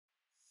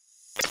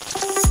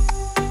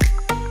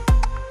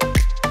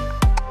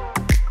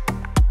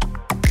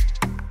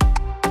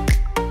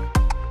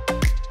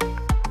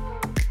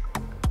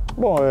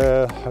Bom,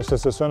 as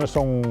sensações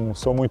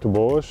são muito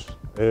boas.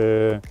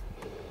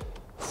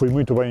 Fui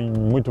muito bem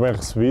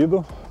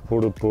recebido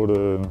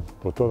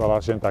por toda a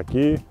gente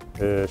aqui,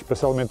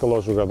 especialmente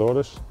pelos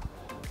jogadores,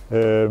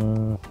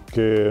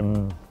 que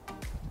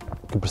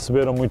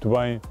perceberam muito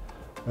bem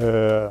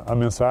a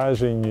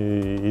mensagem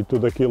e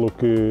tudo aquilo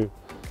que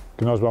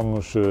nós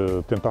vamos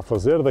tentar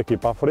fazer daqui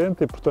para a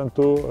frente e,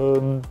 portanto,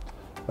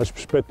 as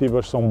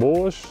perspectivas são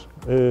boas,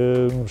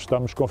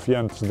 estamos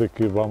confiantes de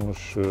que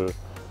vamos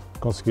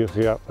conseguir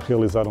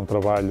realizar um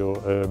trabalho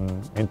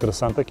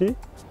interessante aqui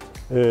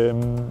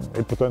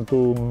e,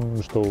 portanto,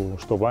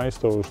 estou bem,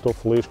 estou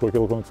feliz com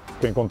aquilo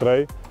que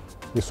encontrei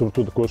e,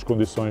 sobretudo, com as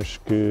condições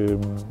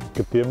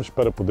que temos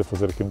para poder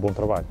fazer aqui um bom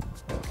trabalho.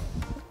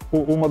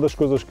 Uma das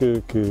coisas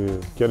que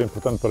era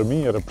importante para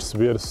mim era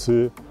perceber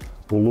se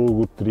o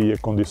Lugo teria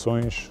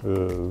condições,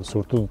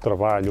 sobretudo de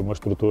trabalho, uma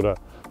estrutura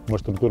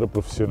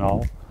profissional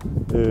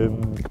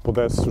que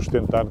pudesse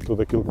sustentar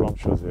tudo aquilo que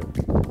vamos fazer.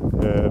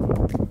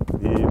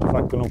 E de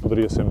facto não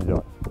poderia ser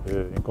melhor.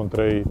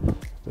 Encontrei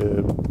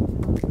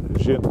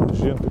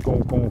gente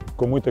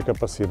com muita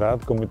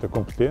capacidade, com muita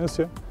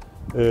competência,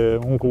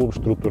 um clube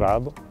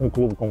estruturado, um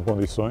clube com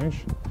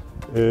condições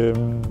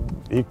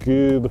e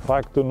que de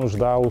facto nos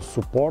dá o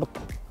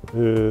suporte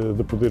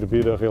de poder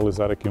vir a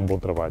realizar aqui um bom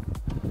trabalho.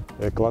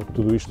 É claro que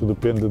tudo isto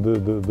depende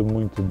de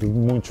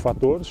muitos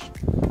fatores,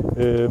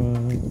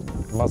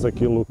 mas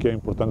aquilo que é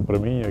importante para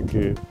mim é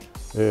que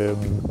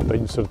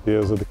tenho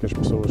certeza de que as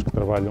pessoas que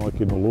trabalham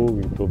aqui no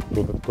Lugo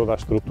e toda a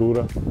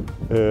estrutura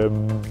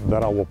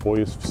dará o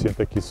apoio suficiente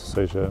a que isso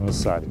seja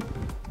necessário.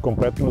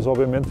 Compete-nos,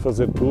 obviamente,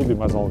 fazer tudo e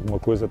mais alguma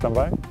coisa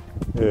também,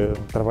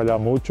 trabalhar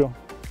muito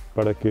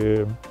para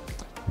que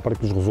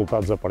os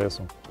resultados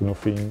apareçam, que no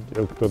fim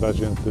é o que toda a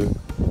gente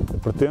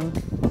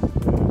pretende,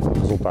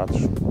 resultados.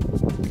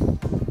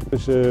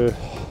 Mas,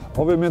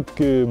 obviamente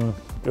que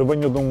eu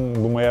venho de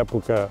uma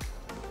época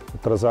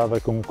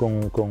atrasada com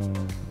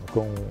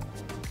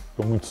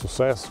muito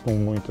sucesso, com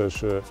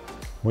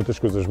muitas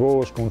coisas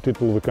boas, com um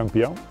título de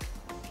campeão,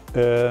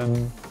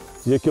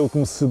 e aquilo que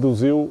me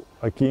seduziu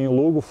aqui em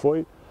Lugo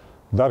foi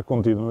dar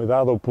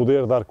continuidade, ou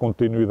poder dar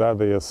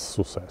continuidade a esse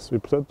sucesso. E,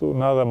 portanto,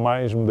 nada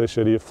mais me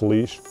deixaria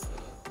feliz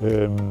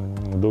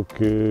do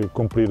que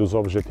cumprir os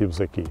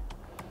objetivos aqui.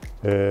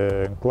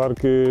 Claro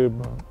que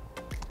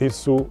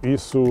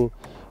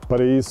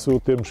para isso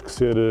temos que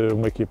ser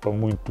uma equipa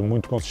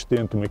muito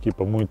consistente, uma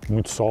equipa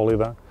muito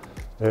sólida,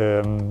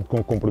 com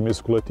um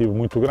compromisso coletivo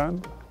muito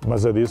grande,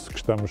 mas é disso que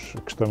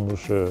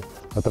estamos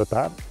a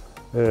tratar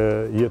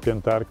e a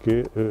tentar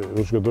que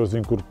os jogadores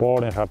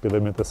incorporem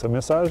rapidamente essa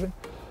mensagem,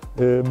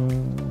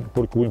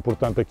 porque o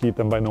importante aqui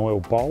também não é o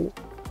Paulo,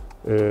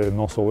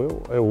 não sou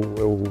eu, é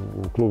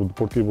o Clube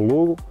Deportivo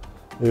Lugo,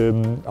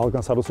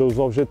 alcançar os seus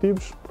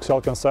objetivos, porque se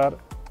alcançar,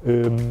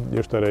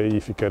 eu estarei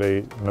e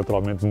ficarei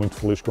naturalmente muito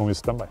feliz com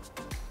isso também.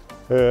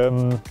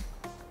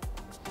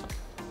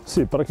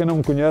 Sim, para quem não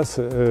me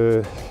conhece,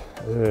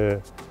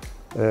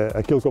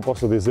 aquilo que eu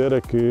posso dizer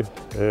é que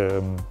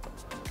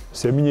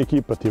se a minha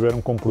equipa tiver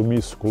um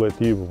compromisso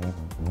coletivo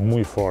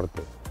muito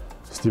forte,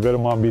 se tiver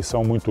uma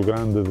ambição muito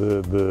grande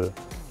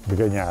de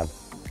ganhar,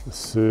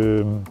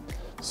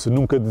 se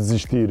nunca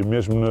desistir,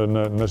 mesmo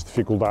nas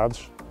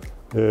dificuldades,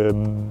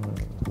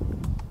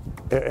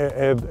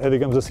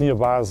 digamos assim, a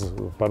base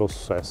para o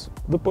sucesso.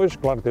 Depois,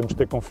 claro, temos de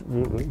ter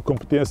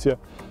competência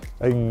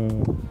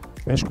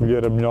em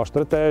escolher a melhor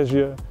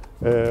estratégia,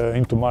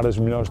 em tomar as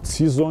melhores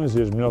decisões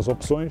e as melhores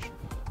opções,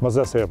 mas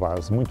essa é a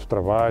base. Muito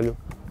trabalho,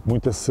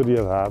 muita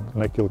seriedade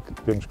naquilo que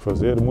temos que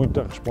fazer,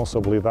 muita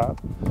responsabilidade,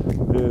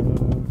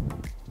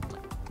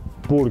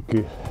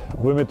 porque,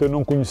 obviamente, eu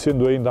não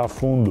conhecendo ainda a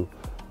fundo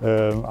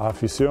a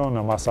afición,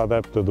 a massa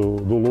adepta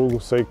do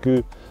Lugo, sei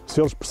que se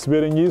eles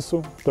perceberem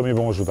isso, também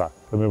vão ajudar,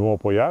 também vão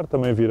apoiar,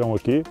 também virão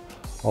aqui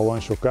ao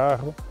Ancho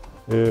Carro,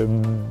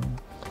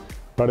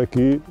 para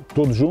que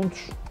todos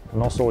juntos,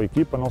 não só a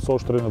equipa, não só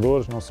os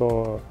treinadores, não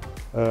só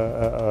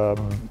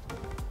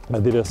a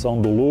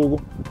direção do Lugo,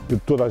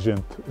 toda a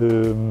gente,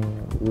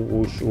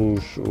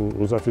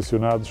 os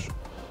aficionados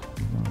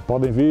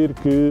podem vir,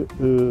 que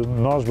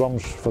nós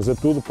vamos fazer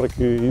tudo para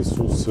que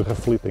isso se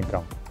reflita em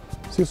campo.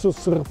 Se isso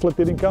se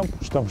refletir em campo,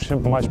 estamos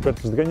sempre mais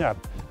perto de ganhar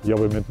e,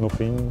 obviamente, no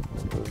fim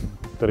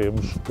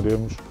teremos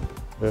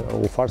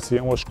ou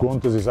far-se-ão as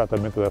contas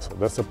exatamente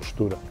dessa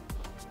postura.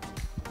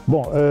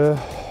 Bom,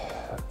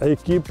 a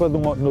equipa, de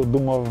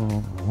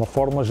uma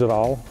forma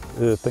geral,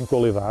 tem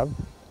qualidade,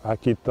 há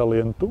aqui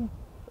talento.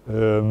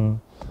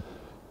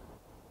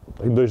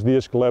 Em 2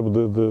 dias que levo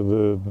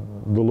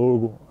de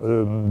Lugo,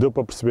 deu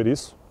para perceber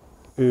isso.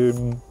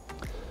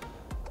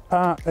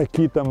 Há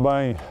aqui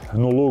também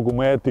no Lugo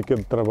uma ética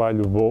de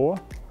trabalho boa,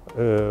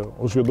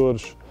 os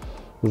jogadores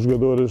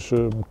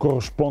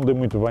correspondem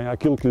muito bem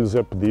àquilo que lhes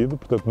é pedido,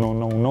 portanto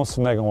não se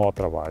negam ao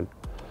trabalho.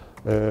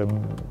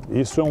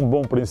 Isso é um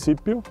bom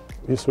princípio,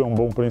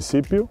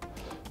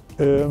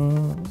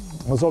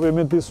 mas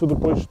obviamente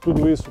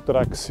tudo isso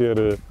terá que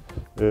ser,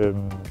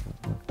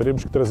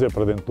 teremos que trazer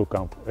para dentro do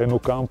campo. É no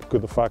campo que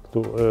de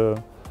facto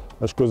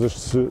as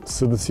coisas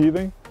se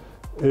decidem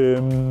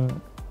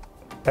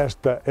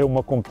Esta é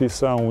uma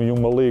competição e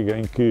uma liga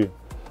em que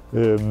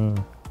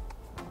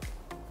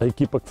a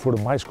equipa que for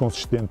mais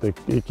consistente,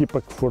 a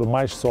equipa que for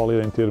mais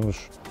sólida em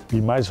termos e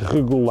mais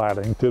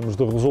regular em termos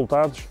de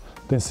resultados,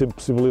 tem sempre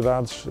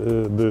possibilidades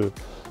de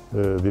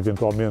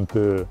eventualmente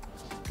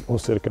ou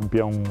ser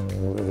campeão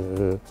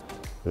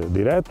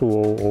direto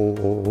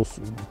ou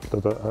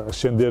portanto,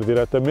 ascender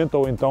diretamente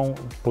ou então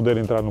poder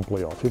entrar num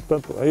play-off. E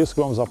portanto é isso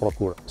que vamos à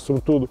procura,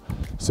 sobretudo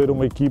ser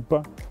uma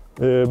equipa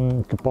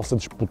que possa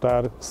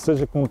disputar,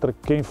 seja contra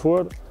quem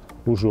for,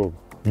 o jogo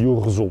e o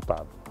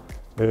resultado.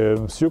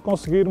 Se o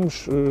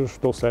conseguirmos,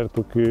 estou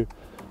certo que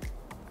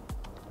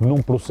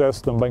num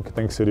processo também que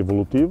tem que ser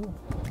evolutivo,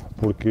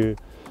 porque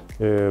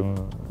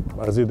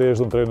as ideias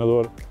de um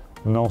treinador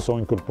não são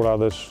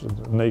incorporadas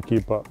na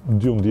equipa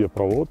de um dia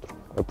para o outro,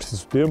 é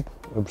preciso tempo,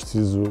 é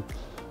preciso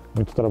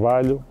muito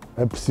trabalho,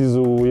 é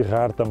preciso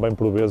errar também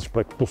por vezes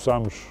para que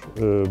possamos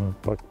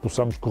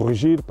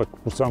corrigir, para que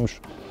possamos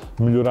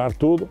melhorar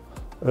tudo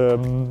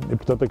e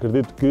portanto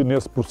acredito que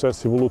nesse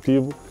processo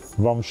evolutivo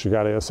vamos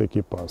chegar a essa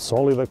equipa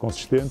sólida,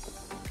 consistente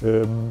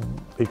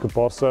e que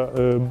possa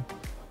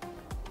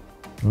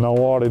na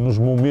hora e nos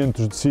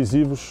momentos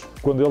decisivos,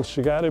 quando eles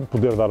chegarem,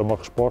 poder dar uma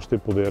resposta e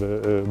poder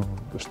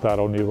estar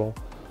a um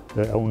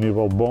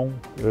nível bom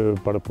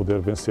para poder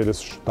vencer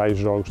esses tais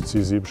jogos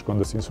decisivos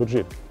quando assim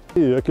surgir.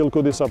 E aquilo que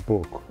eu disse há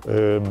pouco,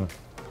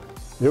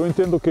 eu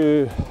entendo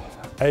que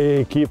a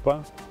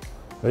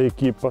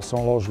equipa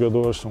são lá os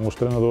jogadores, são os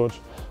treinadores,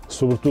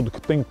 sobretudo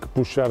que têm que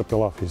puxar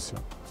pela afição.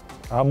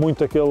 Há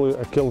muito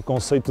aquele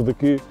conceito de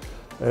que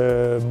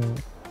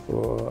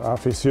a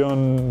afição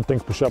tem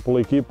que puxar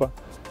pela equipa.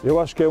 Eu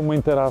acho que é uma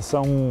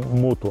interação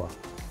mútua,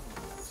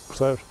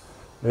 percebes?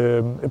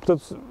 E,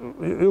 portanto,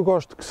 eu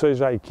gosto que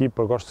seja a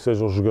equipa, gosto que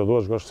sejam os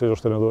jogadores, gosto que sejam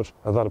os treinadores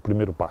a dar o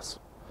primeiro passo.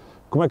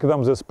 Como é que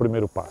damos esse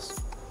primeiro passo?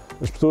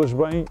 As pessoas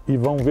vêm e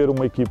vão ver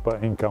uma equipa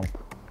em campo.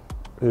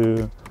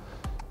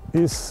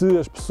 E se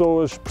as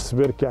pessoas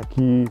perceberem que há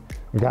aqui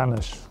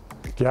ganas,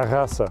 que há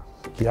raça,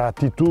 que há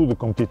atitude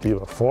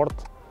competitiva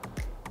forte,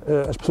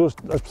 as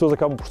pessoas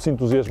acabam por se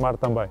entusiasmar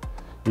também.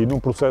 E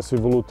num processo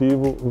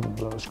evolutivo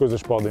as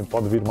coisas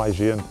pode vir mais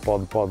gente,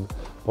 pode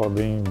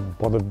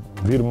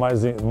vir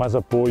mais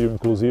apoio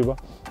inclusive,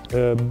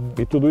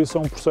 e tudo isso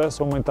é um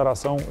processo, é uma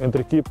interação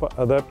entre equipa,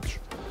 adeptos,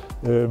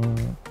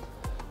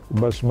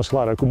 mas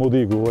claro, como eu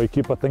digo, a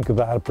equipa tem que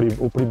dar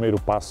o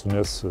primeiro passo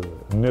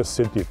nesse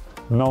sentido,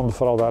 não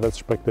defraudar as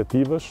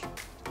expectativas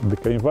de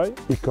quem vem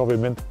e que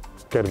obviamente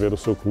quer ver o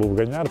seu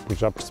clube ganhar, porque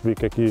já percebi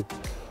que aqui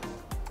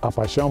há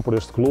paixão por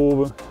este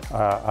clube,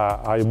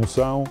 há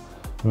emoção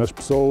nas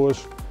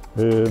pessoas,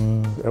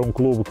 é um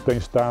clube que tem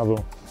estado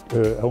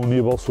a um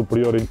nível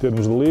superior em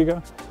termos de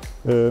liga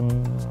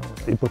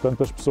e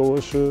portanto as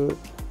pessoas,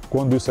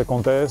 quando isso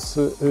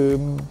acontece,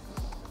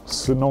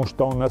 se não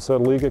estão nessa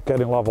liga,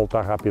 querem lá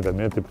voltar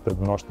rapidamente e portanto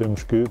nós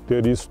temos que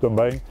ter isso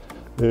também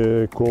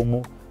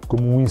como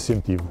um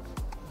incentivo.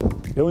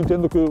 Eu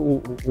entendo que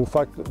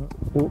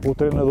o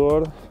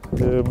treinador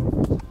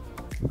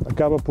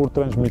acaba por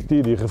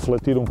transmitir e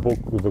refletir um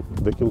pouco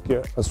daquilo que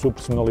é a sua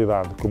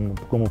personalidade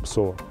como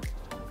pessoa.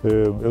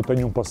 Eu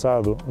tenho um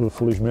passado,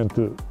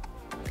 felizmente,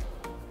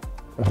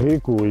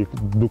 rico e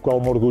do qual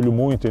me orgulho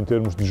muito em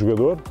termos de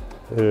jogador,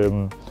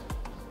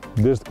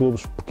 desde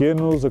clubes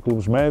pequenos a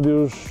clubes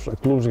médios, a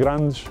clubes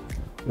grandes,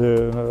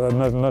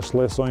 nas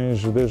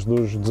seleções desde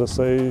os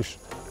 16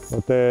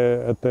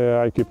 até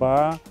à equipa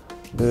A,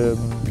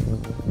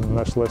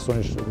 nas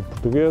seleções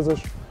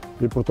portuguesas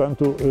e,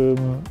 portanto,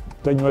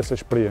 tenho essa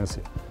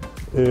experiência.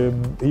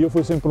 E eu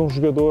fui sempre um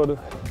jogador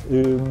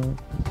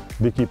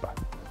de equipa,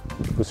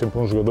 fui sempre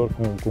um jogador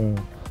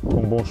com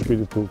um bom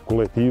espírito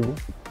coletivo.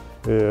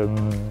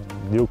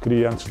 Eu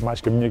queria, antes de mais,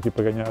 que a minha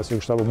equipa ganhasse, eu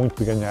gostava muito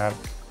de ganhar,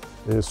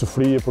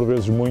 sofria por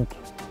vezes muito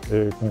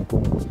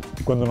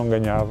quando não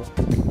ganhava.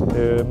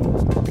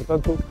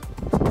 Portanto,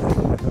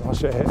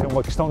 é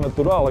uma questão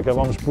natural,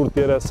 acabamos por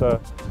ter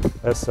essa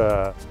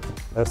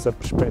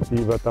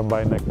perspectiva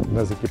também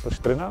nas equipas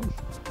que treinamos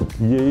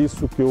e é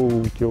isso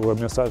a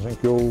mensagem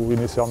que eu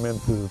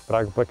inicialmente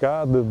trago para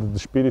cá, de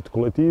espírito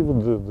coletivo,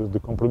 de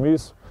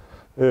compromisso,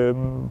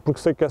 porque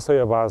sei que essa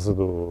é a base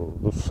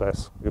do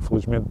sucesso. Eu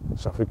felizmente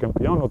já fui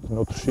campeão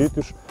noutros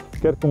sítios,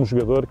 quer como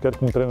jogador, quer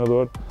como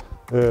treinador,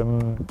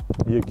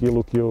 e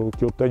aquilo que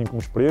eu tenho como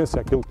experiência,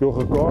 aquilo que eu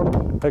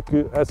recordo, é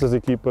que essas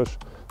equipas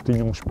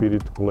tinham um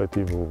espírito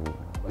coletivo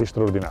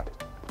extraordinário.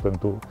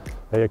 Portanto,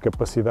 é a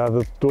capacidade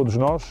de todos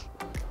nós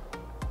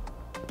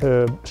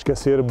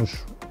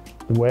esquecermos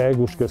o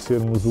ego,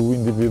 esquecermos o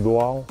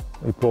individual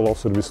e pô-lo ao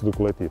serviço do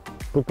coletivo.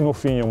 Porque no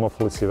fim é uma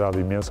felicidade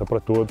imensa para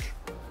todos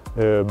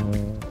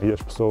e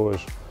as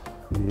pessoas,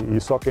 e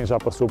só quem já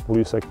passou por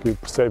isso é que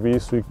percebe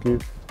isso e que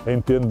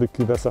entende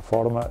que dessa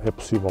forma é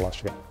possível lá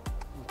chegar.